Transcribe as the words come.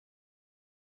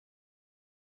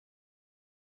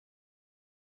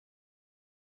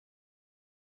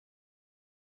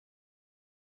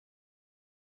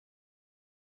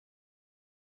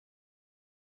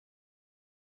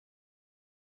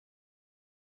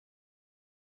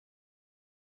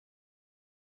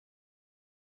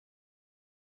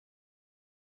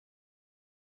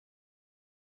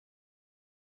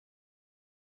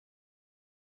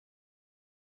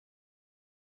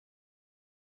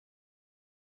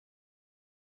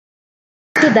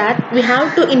to that, I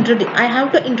have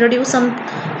to introduce some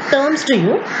terms to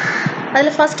you. അതിൽ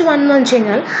first one എന്ന് വെച്ച്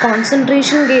കഴിഞ്ഞാൽ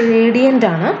കോൺസെൻട്രേഷൻ ഗ്രേഡിയൻ്റ്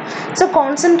ആണ്. സോ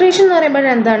കോൺസെൻട്രേഷൻ എന്ന് പറയുമ്പോൾ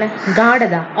എന്താണ്?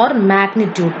 ഗാഢത or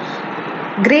magnitude.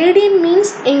 Gradient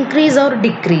means increase or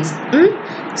decrease.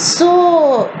 So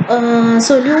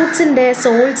സൊല്യൂട്ട്സിൻ്റെ,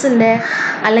 സോൾട്സിൻ്റെ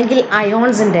അല്ലെങ്കിൽ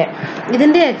അയോൺസിൻ്റെ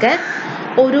ഇതിൻ്റെയൊക്കെ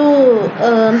ഒരു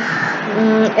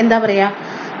എന്താ പറയുക,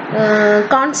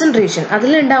 concentration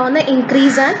അതിലുണ്ടാവുന്ന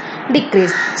increase and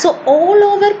decrease. So all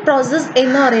over process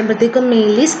എന്ന് പറയുമ്പോഴത്തേക്കും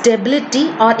മെയിൻലി സ്റ്റെബിലിറ്റി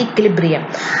ഓർ ഇക്വിലിബ്രിയം,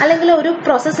 അല്ലെങ്കിൽ ഒരു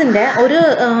പ്രോസസ്സിൻ്റെ, ഒരു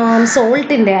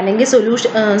സോൾട്ടിൻ്റെ അല്ലെങ്കിൽ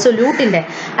സൊല്യൂട്ടിൻ്റെ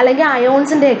അല്ലെങ്കിൽ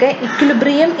അയോൺസിൻ്റെയൊക്കെ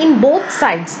ഇക്വിലിബ്രിയം ഇൻ ബോത്ത്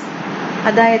സൈഡ്സ്,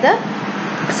 അതായത്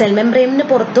സെൽ മെംബ്രെയിനിന്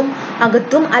പുറത്തും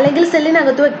അകത്തും അല്ലെങ്കിൽ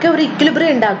സെല്ലിനകത്തും ഒക്കെ ഒരു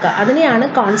ഇക്വിലിബ്രിയം ഉണ്ടാക്കുക, അതിനെയാണ്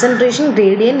കോൺസെൻട്രേഷൻ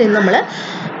ഗ്രേഡിയൻ്റ് എന്ന് നമ്മൾ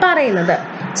പറയുന്നത്.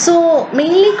 സോ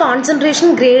മെയിൻലി കോൺസെൻട്രേഷൻ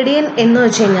ഗ്രേഡിയൻ്റ് എന്ന്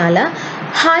വെച്ച് കഴിഞ്ഞാൽ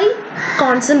ഹൈ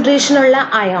കോൺസെൻട്രേഷനുള്ള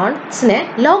അയോൺസിനെ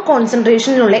ലോ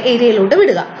കോൺസെൻട്രേഷനുള്ള ഏരിയയിലോട്ട്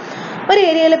വിടുക. ഒരു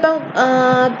ഏരിയയിൽ ഇപ്പോൾ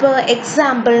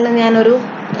എക്സാമ്പിളിന് ഞാനൊരു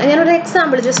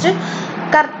എക്സാമ്പിൾ ജസ്റ്റ്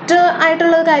കറക്റ്റ്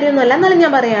ആയിട്ടുള്ള കാര്യമൊന്നുമല്ല, എന്നാലും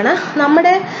ഞാൻ പറയുകയാണ്.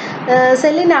 നമ്മുടെ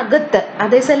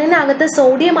സെല്ലിനകത്ത്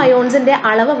സോഡിയം അയോൺസിൻ്റെ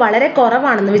അളവ് വളരെ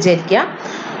കുറവാണെന്ന് വിചാരിക്കുക.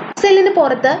 സെല്ലിന്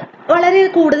പുറത്ത് വളരെ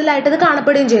കൂടുതലായിട്ട് അത്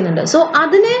കാണപ്പെടുകയും ചെയ്യുന്നുണ്ട്. സോ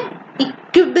അതിനെ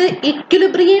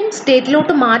ഇക്വിലിബ്രിയം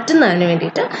സ്റ്റേറ്റിലോട്ട് മാറ്റുന്നതിന്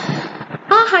വേണ്ടിയിട്ട്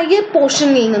ആ ഹയർ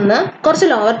പോർഷനിൽ നിന്ന് കുറച്ച്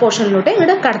ലോവർ പോർഷനിലോട്ട്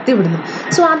ഇങ്ങോട്ട് കടത്തി വിടുന്നു.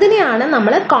 സോ അതിനെയാണ്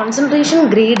നമ്മൾ കോൺസെൻട്രേഷൻ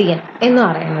ഗ്രേഡിയൻ്റ് എന്ന്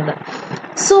പറയുന്നത്.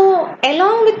 So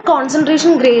along with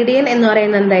concentration gradient എന്ന്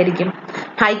പറയുന്നത് എന്തായിരിക്കും?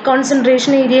 ഹൈ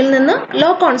കോൺസെൻട്രേഷൻ ഏരിയയിൽ നിന്ന് ലോ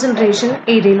കോൺസെൻട്രേഷൻ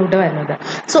ഏരിയയിലോട്ട് വരുന്നത്.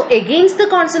 So against the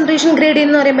concentration gradient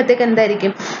എന്ന് പറയുമ്പോഴത്തേക്ക്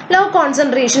എന്തായിരിക്കും? ലോ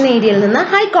കോൺസെൻട്രേഷൻ ഏരിയയിൽ നിന്ന്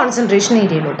high concentration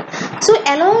ഏരിയയിലോട്ട്. So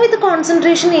along with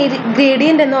concentration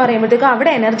gradient എന്ന് പറയുമ്പോഴത്തേക്ക്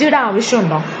അവിടെ എനർജിയുടെ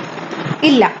ആവശ്യമുണ്ടോ?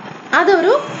 ഇല്ല.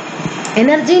 അതൊരു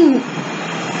എനർജി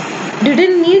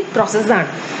ഡിഡൻറ്റ് നീഡ് പ്രോസസ്സാണ്.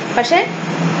 പക്ഷേ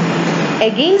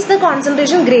എഗെയിൻസ്റ്റ് ദ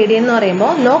കോൺസെൻട്രേഷൻ ഗ്രേഡിയൻ്റ് എന്ന്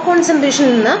പറയുമ്പോൾ ലോ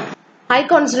കോൺസെൻട്രേഷനിൽ നിന്ന് ഹൈ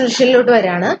കോൺസെൻട്രേഷനിലോട്ട്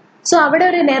വരികയാണ്. സോ അവിടെ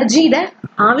ഒരു എനർജിയുടെ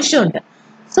ആവശ്യമുണ്ട്.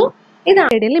 സോ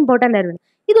ഇതാണ് ഇമ്പോർട്ടൻ്റ് ആയിരുന്നു.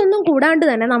 ഇതൊന്നും കൂടാണ്ട്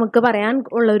തന്നെ നമുക്ക് പറയാൻ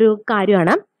ഉള്ളൊരു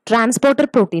കാര്യമാണ് transporter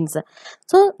proteins.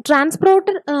 So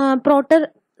transporter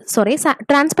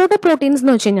proteins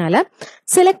എന്ന് വെച്ച് കഴിഞ്ഞാൽ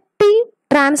selective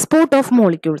transport of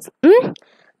molecules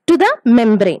to the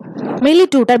membrane. Mainly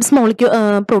two types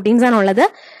proteins ആണുള്ളത്,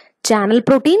 channel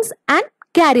proteins and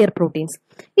carrier proteins.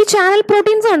 ഈ ചാനൽ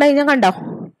പ്രോട്ടീൻസ് ഉണ്ട്, ഞാൻ കണ്ടോ,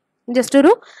 ജസ്റ്റ്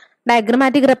ഒരു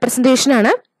ഡയഗ്രമാറ്റിക് റെപ്രസെൻറ്റേഷൻ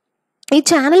ആണ്. ഈ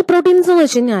ചാനൽ പ്രോട്ടീൻസ് എന്ന്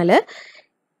വെച്ച് കഴിഞ്ഞാൽ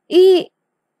ഈ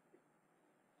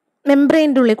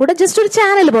മെംബ്രെയിൻ്റെ ഉള്ളിൽ കൂടെ ജസ്റ്റ് ഒരു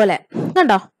ചാനൽ പോലെ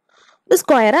കണ്ടോ, ഒരു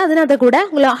സ്ക്വയർ, അതിനകത്ത് കൂടെ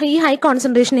ഈ ഹൈ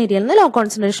കോൺസെൻട്രേഷൻ ഏരിയയിൽ നിന്ന് ലോ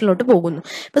കോൺസെൻട്രേഷനിലോട്ട് പോകുന്നു.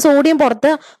 ഇപ്പോൾ സോഡിയം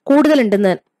പുറത്ത്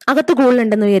കൂടുതലുണ്ടെന്ന്, അകത്ത്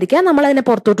കൂടുതലുണ്ടെന്ന് വിചാരിക്കുക, നമ്മൾ അതിനെ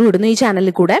പുറത്തോട്ട് വിടുന്നു ഈ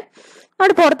ചാനലിൽ കൂടെ.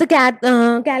 അവിടെ പുറത്ത്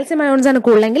കാൽസ്യം അയോൺസ് ആണ്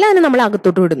കൂടുതലെങ്കിൽ അതിനെ നമ്മൾ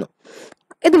അകത്തോട്ട് വിടുന്നു.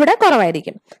 ഇതിവിടെ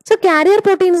കുറവായിരിക്കും. സോ കാരിയർ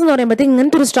പ്രോട്ടീൻസ് എന്ന് പറയുമ്പോഴത്തേക്ക്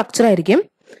ഇങ്ങനത്തെ ഒരു സ്ട്രക്ചർ ആയിരിക്കും,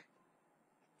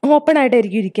 ഓപ്പൺ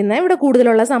ആയിട്ടായിരിക്കും ഇരിക്കുന്നത്. ഇവിടെ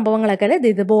കൂടുതലുള്ള സംഭവങ്ങളൊക്കെ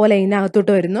ഇതുപോലെ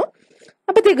ഇതിനകത്തോട്ട് വരുന്നു.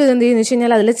 അപ്പോഴത്തേക്ക് എന്ത് ചെയ്യുന്നു വെച്ച്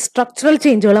കഴിഞ്ഞാൽ അതിൽ സ്ട്രക്ചറൽ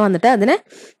ചേഞ്ചുകൾ വന്നിട്ട് അതിനെ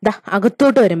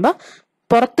അകത്തോട്ട് വരുമ്പോൾ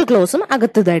പുറത്ത് ക്ലോസും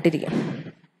അകത്ത് ഇതായിട്ടിരിക്കും.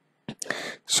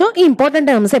 സോ ഈ ഇമ്പോർട്ടൻ്റ്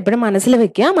ടേംസ് എപ്പോഴും മനസ്സിൽ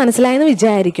വെക്കുക. മനസ്സിലായെന്ന്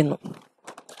വിചാരിക്കുന്നു.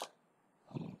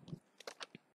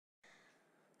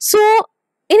 സോ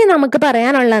ഇനി നമുക്ക്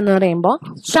പറയാനുള്ളതെന്ന് പറയുമ്പോൾ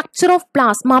സ്ട്രക്ചർ ഓഫ്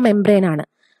പ്ലാസ്മ മെംബ്രെയിൻ ആണ്.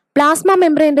 പ്ലാസ്മ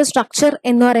മെംബ്രെയിൻ്റെ സ്ട്രക്ചർ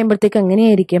എന്ന് പറയുമ്പോഴത്തേക്ക്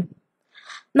എങ്ങനെയായിരിക്കും?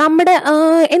 നമ്മുടെ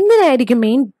എന്തിനായിരിക്കും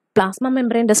മെയിൻ പ്ലാസ്മ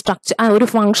മെംബ്രെയിൻ്റെ സ്ട്രക്ചർ, ഒരു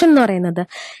ഫംഗ്ഷൻ എന്ന് പറയുന്നത്?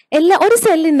 ഒരു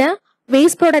സെല്ലിന്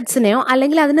വേസ്റ്റ് പ്രോഡക്ട്സിനെയോ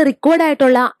അല്ലെങ്കിൽ അതിന് റിക്വയർഡ്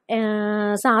ആയിട്ടുള്ള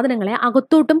സാധനങ്ങളെ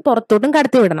അകത്തോട്ടും പുറത്തോട്ടും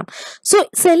കടത്തിവിടണം. സോ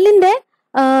സെല്ലിന്റെ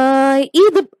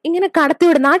ഇത് ഇങ്ങനെ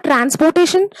കടത്തിവിടുന്ന ആ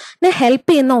ട്രാൻസ്പോർട്ടേഷന് ഹെൽപ്പ്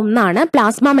ചെയ്യുന്ന ഒന്നാണ്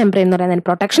പ്ലാസ്മ മെംബ്രെയിൻ എന്ന് പറയുന്നത്.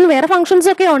 പ്രൊട്ടക്ഷൻ വേറെ ഫങ്ഷൻസ്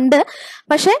ഒക്കെ ഉണ്ട്,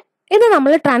 പക്ഷെ ഇത്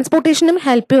നമ്മൾ ട്രാൻസ്പോർട്ടേഷനും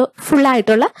ഹെൽപ്ഫുൾ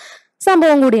ആയിട്ടുള്ള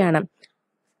സംഭവം കൂടിയാണ്.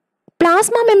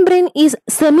 Plasma membrane is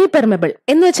semi permeable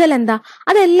എന്ന് വെച്ചാൽ എന്താ?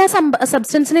 അത് എല്ലാ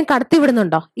സബ്സ്റ്റൻസിനെയും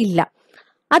കടത്തിവിടുന്നുണ്ടോ? ഇല്ല.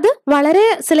 അത് വളരെ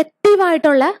സെലക്റ്റീവ്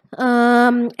ആയിട്ടുള്ള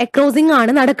എക്രോസിംഗ്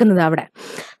ആണ് നടക്കുന്നത് അവിടെ.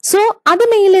 സോ അത്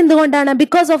മെയിൻലി എന്തുകൊണ്ടാണ്?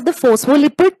 Because of the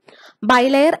phospholipid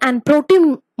bilayer and protein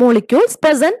molecules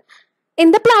present in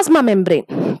the plasma membrane.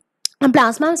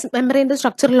 Plasma മെംബ്രെയിൻ്റെ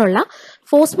സ്ട്രക്ചറിലുള്ള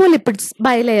phospholipids,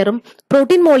 ബൈലെയറും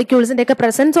protein മോളിക്യൂൾസിൻ്റെ ഒക്കെ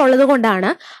പ്രസൻസ് ഉള്ളത് കൊണ്ടാണ്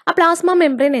ആ പ്ലാസ്മ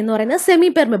മെംബ്രെയിൻ എന്ന് പറയുന്നത് സെമി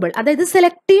പെർമിബിൾ, അതായത്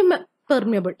സെലക്റ്റീവ്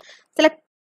പെർമിബിൾ,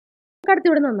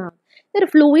 കടത്തിവിടുന്ന ഒന്നാണ്. ഇതൊരു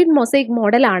ഫ്ലൂയിഡ് മൊസൈക്ക്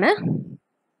മോഡലാണ്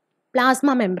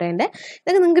പ്ലാസ്മ മെംബ്രെയിൻ്റെ.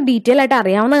 ഇതൊക്കെ നിങ്ങൾക്ക് ഡീറ്റെയിൽ ആയിട്ട്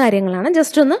അറിയാവുന്ന കാര്യങ്ങളാണ്,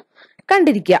 ജസ്റ്റ് ഒന്ന്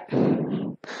കണ്ടിരിക്കുക.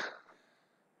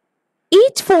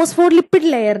 ഈച്ച് ഫോസ്ഫോലിപ്പിഡ്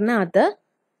ലെയറിനകത്ത്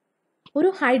ഒരു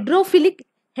ഹൈഡ്രോഫിലിക്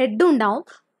ഹെഡ് ഉണ്ടാവും,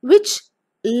 വിച്ച്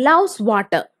ലവ്സ്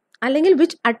വാട്ടർ അല്ലെങ്കിൽ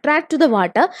which attract to the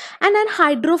water, and an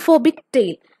hydrophobic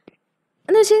tail.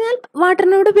 എന്ന് വെച്ച് കഴിഞ്ഞാൽ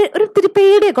വാട്ടറിനോട് ഒരു ഇത്തിരി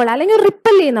പേടിയൊക്കെ ഉള്ള, അല്ലെങ്കിൽ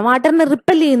വാട്ടറിനെ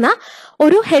റിപ്പൽ ചെയ്യുന്ന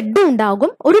ഒരു ഹെഡ്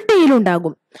ഉണ്ടാകും, ഒരു ടെയിൽ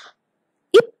ഉണ്ടാകും.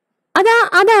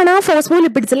 അതാണ് ആ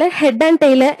ഫോസ്ഫോലിപ്പിഡ്സിലെ ഹെഡ് ആൻഡ്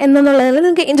ടെയിൽ എന്നുള്ളതിൽ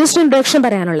നിങ്ങൾക്ക് ജസ്റ്റ് ഇൻട്രൊഡക്ഷൻ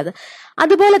പറയാനുള്ളത്.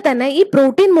 അതുപോലെ തന്നെ ഈ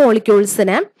പ്രോട്ടീൻ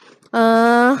മോളിക്യൂൾസിനെ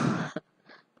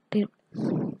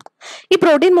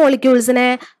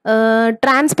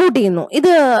ട്രാൻസ്പോർട്ട് ചെയ്യുന്നു.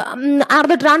 ഇത് are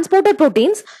the transported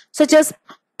proteins such as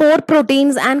pore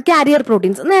proteins and carrier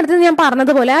proteins. നേരത്തെ ഞാൻ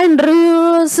പറഞ്ഞതുപോലെ ആ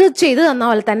ഇൻട്രൊഡ്യൂസ് ചെയ്ത് തന്ന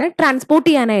പോലെ തന്നെ ട്രാൻസ്പോർട്ട്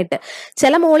ചെയ്യാനായിട്ട്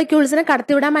ചില മോളിക്യൂൾസിനെ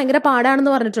കടത്തിവിടാൻ ഭയങ്കര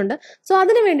പാടാണെന്ന് പറഞ്ഞിട്ടുണ്ട്. സോ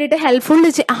അതിന് വേണ്ടിയിട്ട് ഹെൽപ്ഫുൾ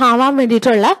ആവാൻ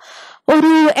വേണ്ടിയിട്ടുള്ള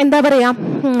ഒരു എന്താ പറയാ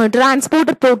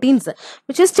transported proteins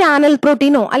which is channel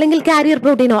പ്രോട്ടീനോ അല്ലെങ്കിൽ കാരിയർ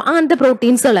പ്രോട്ടീനോ അങ്ങനത്തെ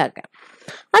പ്രോട്ടീൻസുകളൊക്കെ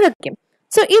അതൊക്കെ.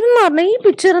 സോ ഇതെന്ന് പറഞ്ഞാൽ ഈ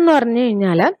പിക്ചർ എന്ന് പറഞ്ഞു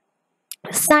കഴിഞ്ഞാൽ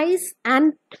size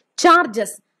and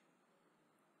charges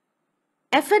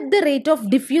affect the rate of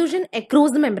diffusion across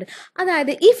the membrane.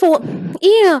 അതായത് ഈ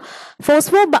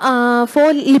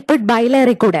ഫോസ്ഫോലിപ്പിഡ്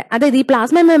ബൈലെയറിൽ കൂടെ, അതായത് ഈ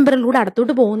പ്ലാസ്മ മെമ്പറിലൂടെ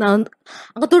അകത്തോട്ട്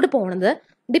പോകുന്നത്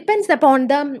ഡിപ്പെൻഡ്സ് അപ്പോൺ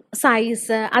ദ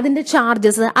സൈസ്, അതിന്റെ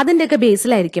ചാർജസ്, അതിന്റെയൊക്കെ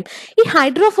ബേസിലായിരിക്കും. ഈ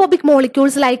hydrophobic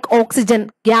molecules like oxygen,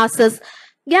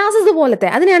 gases പോലത്തെ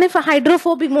അതിനെയാണ്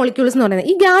ഹൈഡ്രോഫോബിക് മോളിക്യൂൾസ് എന്ന്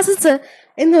പറയുന്നത്. ഈ ഗ്യാസസ്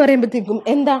എന്ന് പറയുമ്പോഴത്തേക്കും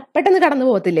എന്താ പെട്ടെന്ന് കടന്നു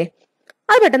പോകത്തില്ലേ,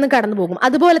 അത് പെട്ടെന്ന് കടന്നു പോകും.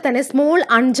 അതുപോലെ തന്നെ small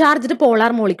uncharged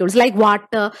polar molecules like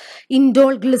water,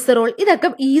 indole, glycerol ഇതൊക്കെ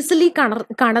ഈസിലി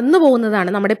കടന്നു പോകുന്നതാണ്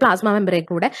നമ്മുടെ പ്ലാസ്മ മെമ്പറിൽ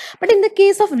കൂടെ. But in the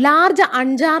case of large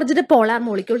uncharged polar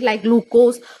molecules like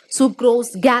glucose,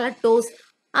 sucrose, galactose,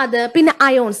 അത് പിന്നെ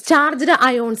ions, charged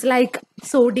ions like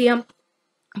sodium,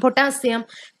 potassium,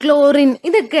 chlorine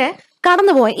ഇതൊക്കെ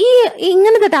കടന്നു പോകാൻ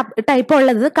ഇങ്ങനത്തെ ടൈപ്പ്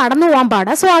ഉള്ളത് കടന്നു പോകാൻ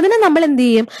പാടാ. സോ അതിനെ നമ്മൾ എന്ത്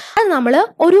ചെയ്യും, അത് നമ്മൾ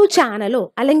ഒരു ചാനലോ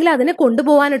അല്ലെങ്കിൽ അതിനെ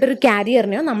കൊണ്ടുപോകാനായിട്ടൊരു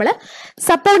കാരിയറിനെയോ നമ്മൾ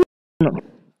സപ്പോർട്ട് ചെയ്യുന്നു.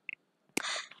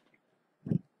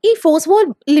 ഈ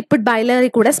ഫോസ്ഫോലിപ്പിഡ്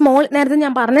ബൈലെയറിൽ കൂടെ നേരത്തെ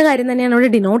ഞാൻ പറഞ്ഞ കാര്യം തന്നെയാണ്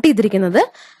ഇവിടെ ഡിനോട്ട് ചെയ്തിരിക്കുന്നത്.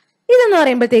 ഇതെന്ന്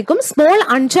പറയുമ്പോഴത്തേക്കും സ്മോൾ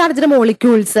അൺചാർജ്ഡ്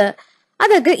മോളിക്യൂൾസ്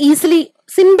അതൊക്കെ ഈസിലി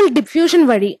സിമ്പിൾ ഡിഫ്യൂഷൻ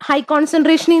വഴി ഹൈ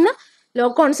കോൺസെൻട്രേഷനിൽ നിന്ന് ലോ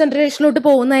കോൺസെൻട്രേഷനിലോട്ട്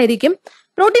പോകുന്നതായിരിക്കും.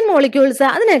 പ്രോട്ടീൻ മോളിക്യൂൾസ്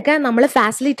അതിനൊക്കെ നമ്മൾ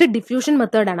ഫാസിലിറ്റഡ് ഡിഫ്യൂഷൻ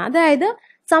മെത്തേഡാണ്. അതായത്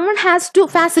someone has to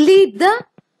facilitate the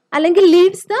അല്ലെങ്കിൽ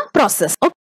leads the process.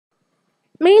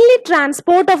 Mainly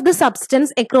transport of the substance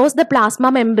across the plasma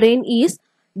membrane is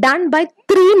done by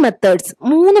 3 methods.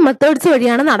 3 methods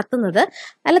വഴിയാണ് നടത്തുന്നത്.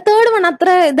 അല്ല തേർഡ് വൺ അത്ര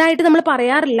ഇതായിട്ട് നമ്മൾ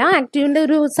പറയാറില്ല, ആക്റ്റീവിന്റെ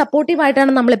ഒരു സപ്പോർട്ടീവ്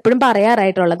ആയിട്ടാണ് നമ്മൾ എപ്പോഴും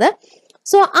പറയാറായിട്ടുള്ളത്.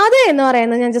 സോ അത് എന്ന്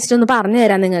പറയുന്നത് ഞാൻ ജസ്റ്റ് ഒന്ന് പറഞ്ഞു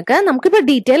തരാം നിങ്ങൾക്ക്. നമുക്കിപ്പോൾ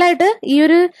ഡീറ്റെയിൽ ആയിട്ട് ഈ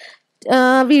ഒരു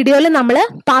വീഡിയോയിൽ നമ്മൾ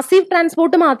പാസീവ്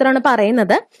ട്രാൻസ്പോർട്ട് മാത്രമാണ്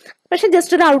പറയുന്നത്, പക്ഷെ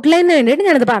ജസ്റ്റ് ഒരു ഔട്ട്ലൈനിന് വേണ്ടിയിട്ട്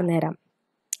ഞാനത് പറഞ്ഞുതരാം.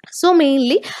 So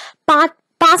mainly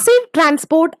passive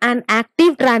transport and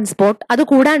active transport, അത്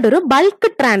കൂടാണ്ട് ഒരു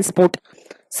bulk transport,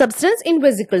 substance in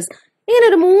vesicles, ഇങ്ങനെ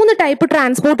ഒരു 3 ടൈപ്പ്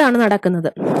ട്രാൻസ്പോർട്ട് ആണ് നടക്കുന്നത്.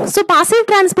 സോ പാസീവ്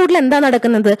ട്രാൻസ്പോർട്ടിൽ എന്താ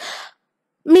നടക്കുന്നത്,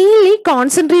 മെയിൻലി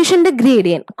കോൺസെൻട്രേഷൻ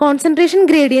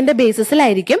ഗ്രേഡിയന്റ്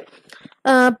ബേസിസിലായിരിക്കും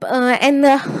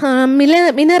എന്താ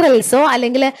മിനറൽസോ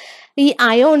അല്ലെങ്കിൽ ഈ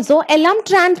അയോൺസോ എല്ലാം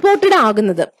ട്രാൻസ്പോർട്ടഡ്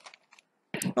ആകുന്നത്.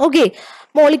 Okay,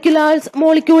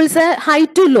 molecules high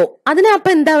to law,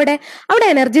 അതിനപ്പം എന്താ അവിടെ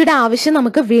എനർജിയുടെ ആവശ്യം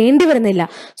നമുക്ക് വേണ്ടി വരുന്നില്ല.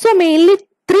 സോ മെയിൻലി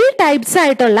 3 ടൈപ്സ്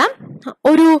ആയിട്ടുള്ള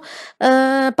ഒരു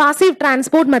പാസീവ്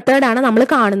ട്രാൻസ്പോർട്ട് മെത്തേഡാണ് നമ്മൾ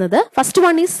കാണുന്നത്. First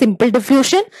one is simple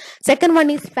diffusion, second one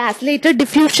is ഫാസിലിറ്റഡ്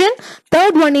diffusion,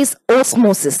 third one is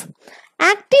osmosis.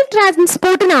 Active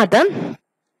ട്രാൻസ്പോർട്ടിനകത്ത്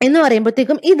എന്ന്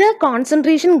പറയുമ്പോഴത്തേക്കും ഇത്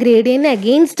കോൺസെൻട്രേഷൻ ഗ്രേഡിയന്റിന്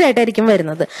അഗെയിൻസ്റ്റ് ആയിട്ടായിരിക്കും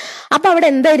വരുന്നത്. അപ്പൊ അവിടെ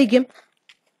എന്തായിരിക്കും,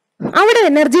 അവിടെ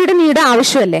എനർജിയുടെ നീഡ്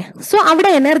ആവശ്യമല്ലേ. സോ അവിടെ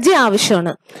എനർജി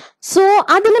ആവശ്യമാണ്. സോ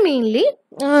അതിന് മെയിൻലി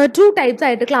 2 ടൈപ്സ്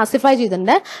ആയിട്ട് ക്ലാസിഫൈ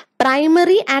ചെയ്തിട്ടുണ്ട്,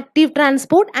 primary active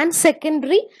transport and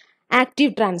secondary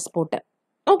active transport.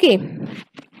 Okay,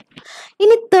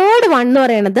 ഇനി തേർഡ് വൺ എന്ന്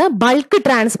പറയുന്നത് ബൾക്ക്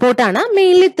ട്രാൻസ്പോർട്ട് ആണ്.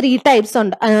 മെയിൻലി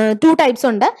 2 ടൈപ്സ്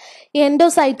ഉണ്ട്,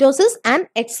 എൻഡോസൈറ്റോസിസ് ആൻഡ്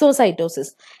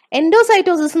എക്സോസൈറ്റോസിസ്.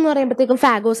 എൻഡോസൈറ്റോസിസ് എന്ന് പറയുമ്പോഴത്തേക്കും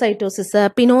ഫാഗോസൈറ്റോസിസ്,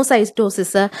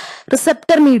 പിനോസൈറ്റോസിസ്,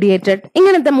 റിസപ്റ്റർ മീഡിയേറ്റഡ്,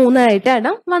 ഇങ്ങനത്തെ 3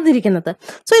 ആയിട്ടാണ് വന്നിരിക്കുന്നത്.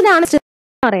 സോ ഇതാണ്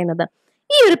പറയുന്നത്.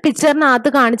 ഈ ഒരു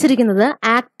പിക്ചറിനകത്ത് കാണിച്ചിരിക്കുന്നത്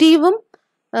ആക്റ്റീവും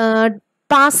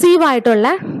പാസീവ് ആയിട്ടുള്ള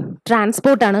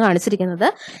ട്രാൻസ്പോർട്ടാണ് കാണിച്ചിരിക്കുന്നത്.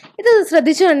 ഇത്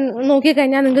ശ്രദ്ധിച്ച്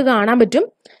നോക്കിക്കഴിഞ്ഞാൽ നിങ്ങൾക്ക് കാണാൻ പറ്റും,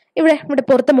 ഇവിടെ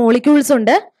പുറത്ത് മോളിക്യൂൾസ്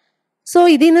ഉണ്ട്. സോ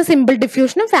ഇതിൽ നിന്ന് സിമ്പിൾ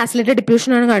ഡിഫ്യൂഷനും ഫാസിലിറ്റഡ്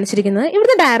ഡിഫ്യൂഷനാണ് കാണിച്ചിരിക്കുന്നത്.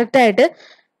 ഇവിടുന്ന് ഡയറക്റ്റ് ആയിട്ട്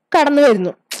കടന്നു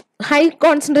വരുന്നു, ഹൈ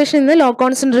കോൺസെൻട്രേഷനിൽ നിന്ന് ലോ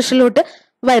കോൺസെൻട്രേഷനിലോട്ട്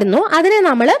വരുന്നു. അതിനെ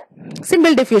നമ്മൾ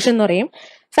സിമ്പിൾ ഡിഫ്യൂഷൻ എന്ന് പറയും.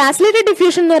 ഫാസിലിറ്റഡ്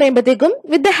ഡിഫ്യൂഷൻ എന്ന് പറയുമ്പോഴത്തേക്കും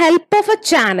with the help of A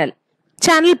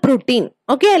channel protein,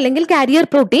 okay, അല്ലെങ്കിൽ കാരിയർ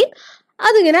പ്രോട്ടീൻ,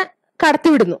 അതിങ്ങനെ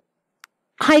കടത്തിവിടുന്നു,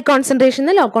 ഹൈ കോൺസെൻട്രേഷൻ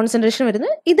ലോ കോൺസെൻട്രേഷൻ വരുന്നു.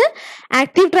 ഇത്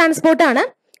ആക്റ്റീവ് ട്രാൻസ്പോർട്ട് ആണ്.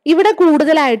 ഇവിടെ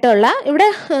കൂടുതലായിട്ടുള്ള ഇവിടെ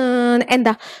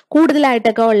എന്താ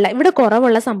കൂടുതലായിട്ടൊക്കെ ഉള്ള ഇവിടെ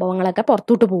കുറവുള്ള സംഭവങ്ങളൊക്കെ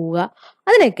പുറത്തോട്ട് പോവുക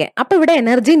അതിനൊക്കെ. അപ്പൊ ഇവിടെ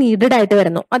എനർജി നീഡഡ് ആയിട്ട്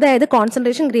വരുന്നു. അതായത്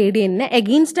കോൺസെൻട്രേഷൻ ഗ്രേഡിയന്റിന്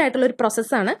എഗെയിൻസ്റ്റ് ആയിട്ടുള്ള ഒരു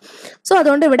പ്രോസസ്സാണ്. സോ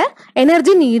അതുകൊണ്ട് ഇവിടെ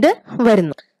എനർജി നീഡ്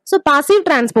വരുന്നു. സോ പാസീവ്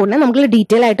ട്രാൻസ്പോർട്ടിനെ നമുക്ക്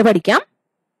ഡീറ്റെയിൽ ആയിട്ട് പഠിക്കാം.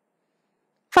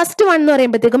 ഫസ്റ്റ് വൺ എന്ന്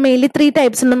പറയുമ്പോഴത്തേക്കും മെയിൻലി 3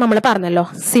 ടൈപ്സ് ഉണ്ടെന്ന് നമ്മൾ പറഞ്ഞല്ലോ.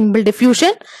 സിമ്പിൾ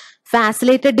ഡിഫ്യൂഷൻ,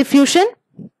 ഫാസിലേറ്റഡ് ഡിഫ്യൂഷൻ,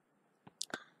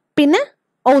 പിന്നെ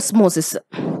ഓസ്മോസിസ്.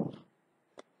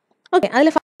 ഓക്കെ, അതിൽ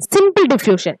സിമ്പിൾ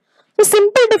ഡിഫ്യൂഷൻ.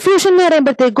 സിമ്പിൾ ഡിഫ്യൂഷൻ എന്ന്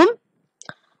പറയുമ്പോഴത്തേക്കും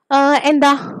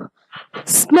എന്താ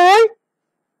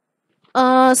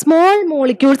small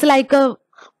molecules like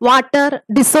water,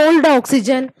 dissolved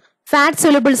oxygen, fat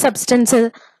soluble substance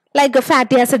like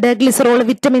fatty acid, glycerol,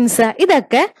 vitamins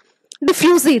ഇതൊക്കെ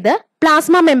ഡിഫ്യൂസ് ചെയ്ത്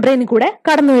പ്ലാസ്മ മെംബ്രെയിനിൽ കൂടെ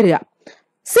കടന്നു വരിക.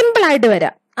 സിമ്പിൾ ആയിട്ട് വരിക.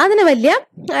 അതിന് വലിയ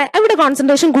ഇവിടെ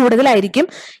കോൺസെൻട്രേഷൻ കൂടുതലായിരിക്കും.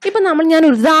 ഇപ്പൊ ഞാൻ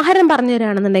ഒരു ഉദാഹരണം പറഞ്ഞു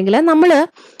തരികയാണെന്നുണ്ടെങ്കിൽ, നമ്മൾ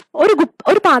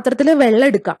ഒരു പാത്രത്തിൽ വെള്ളം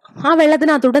എടുക്കാം. ആ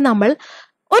വെള്ളത്തിനകത്തോട്ട് നമ്മൾ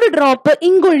ഒരു ഡ്രോപ്പ്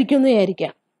ഇങ്ക് ഒഴിക്കുന്നു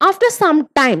വിചാരിക്കാം. After some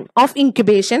time of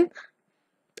incubation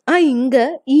ആ ഇങ്ക്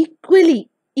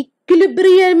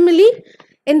ഇക്വിലിബ്രിയമിലി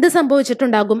എന്ത്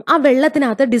സംഭവിച്ചിട്ടുണ്ടാകും? ആ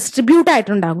വെള്ളത്തിനകത്ത് ഡിസ്ട്രിബ്യൂട്ട്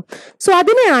ആയിട്ടുണ്ടാകും. സോ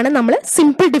അതിനെയാണ് നമ്മൾ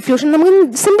സിമ്പിൾ ഡിഫ്യൂഷൻ നമുക്ക്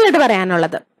സിമ്പിൾ ആയിട്ട്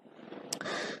പറയാനുള്ളത്.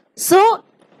 So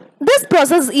this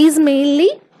process is mainly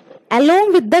along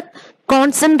with the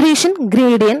concentration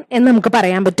gradient എന്ന് നമുക്ക്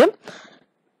പറയാൻ പറ്റും.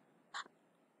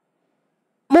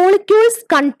 Molecules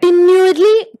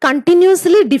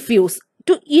continuously diffuse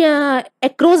to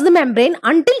across the membrane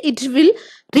until it will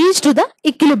reach to the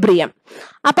equilibrium.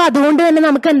 അപ്പൊ അതുകൊണ്ട് തന്നെ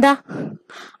നമുക്ക് എന്താ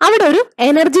അവിടെ ഒരു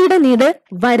എനർജിയുടെ നീഡ്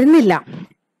വരുന്നില്ല.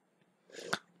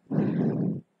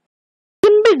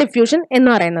 സിമ്പിൾ ഡിഫ്യൂഷൻ എന്ന്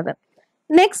പറയുന്നത്.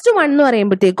 നെക്സ്റ്റ് വൺ എന്ന്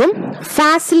പറയുമ്പോഴത്തേക്കും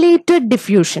ഫാസിലേറ്റഡ്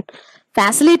diffusion.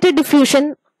 Facilitated diffusion,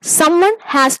 someone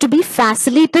has to be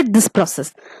facilitated this process.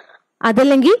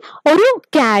 അതല്ലെങ്കിൽ ഒരു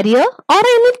carrier or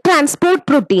any transport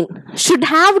protein should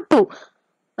have to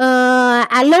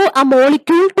allow a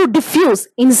molecule to diffuse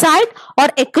inside or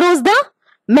across the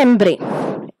membrane.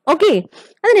 Okay,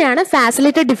 അതിനെയാണ്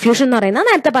ഫാസിലിറ്റഡ് diffusion എന്ന് പറയുന്നത്.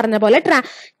 നേരത്തെ പറഞ്ഞ പോലെ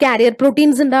കാരിയർ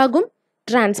പ്രോട്ടീൻസ് ഉണ്ടാകും,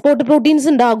 transport proteins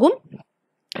ഉണ്ടാകും.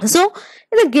 സോ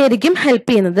ഇതൊക്കെ ആയിരിക്കും ഹെൽപ്പ്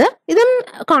ചെയ്യുന്നത്. ഇതും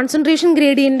കോൺസെൻട്രേഷൻ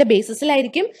ഗ്രേഡിയന്റിന്റെ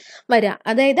ബേസിസിലായിരിക്കും വരിക.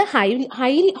 അതായത്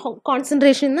ഹൈ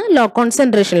കോൺസെൻട്രേഷൻ നിന്ന് ലോ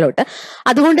കോൺസെൻട്രേഷനിലോട്ട്.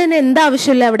 അതുകൊണ്ട് തന്നെ എന്താ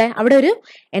ആവശ്യമില്ല അവിടെ ഒരു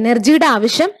എനർജിയുടെ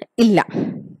ആവശ്യം ഇല്ല.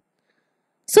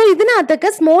 സോ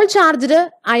ഇതിനകത്തൊക്കെ സ്മോൾ ചാർജ്ഡ്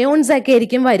അയോൺസ് ഒക്കെ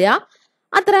ആയിരിക്കും വരിക.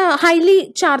 അത്ര ഹൈലി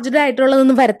ചാർജ്ഡ്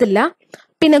ആയിട്ടുള്ളതൊന്നും വരത്തില്ല.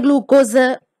 പിന്നെ ഗ്ലൂക്കോസ്,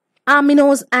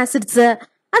 അമിനോസ് ആസിഡ്സ്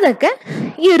അതൊക്കെ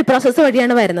ഈ ഒരു പ്രോസസ്സ്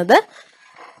വഴിയാണ് വരുന്നത്.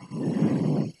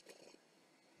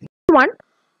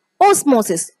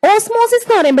 ഓസ്മോസിസ്. ഓസ്മോസിസ്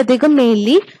എന്ന് പറയുമ്പോഴത്തേക്കും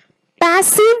mainly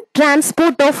passive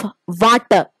transport of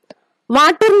water.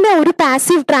 വാട്ടറിന്റെ ഒരു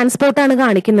പാസീവ് ട്രാൻസ്പോർട്ടാണ്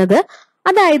കാണിക്കുന്നത്.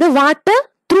 അതായത് water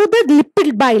through the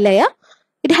lipid bilayer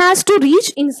it has to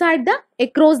reach inside the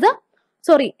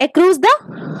across the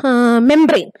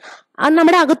membrane. അത്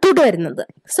നമ്മുടെ അകത്തോട്ട് വരുന്നത്.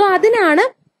 സോ അതിനാണ്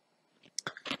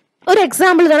ഒരു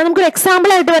എക്സാമ്പിൾ തന്നെ. നമുക്കൊരു എക്സാമ്പിൾ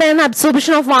ആയിട്ട് പറയുന്ന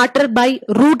absorption of water by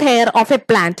root hair of A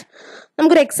plant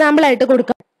നമുക്കൊരു എക്സാമ്പിൾ ആയിട്ട്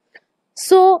കൊടുക്കാം.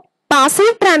 സോ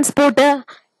പാസീവ് ട്രാൻസ്പോർട്ട്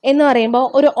എന്ന് പറയുമ്പോൾ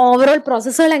ഒരു ഓവറോൾ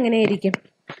പ്രോസസ്സുകൾ എങ്ങനെയായിരിക്കും?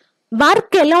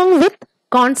 Work along with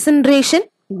concentration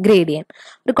gradient.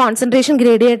 ഒരു കോൺസെൻട്രേഷൻ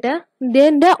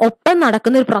ഗ്രേഡിയന്റിന്റെ ഒപ്പം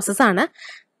നടക്കുന്ന ഒരു പ്രോസസ്സാണ്.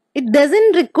 It doesn't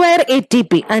require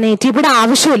ATP. അതിന് ATPയുടെ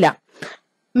ആവശ്യമില്ല.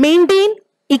 Maintain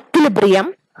equilibrium.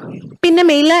 പിന്നെ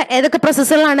മെയിനിൽ ഏതൊക്കെ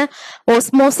പ്രോസസ്സുകളാണ്?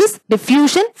 Osmosis,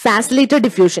 diffusion, ഫാസിലിറ്റഡ്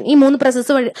diffusion. ഈ 3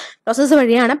 പ്രോസസ്സ്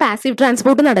വഴിയാണ് പാസീവ്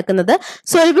ട്രാൻസ്പോർട്ട് നടക്കുന്നത്.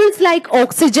 സോൾബിൾസ് like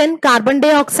oxygen, carbon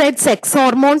dye oxide, sex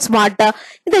hormones, water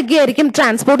ഇതൊക്കെ ആയിരിക്കും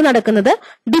ട്രാൻസ്പോർട്ട് നടക്കുന്നത്.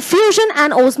 Diffusion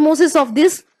and osmosis of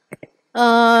this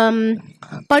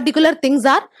particular things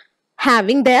are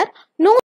having their no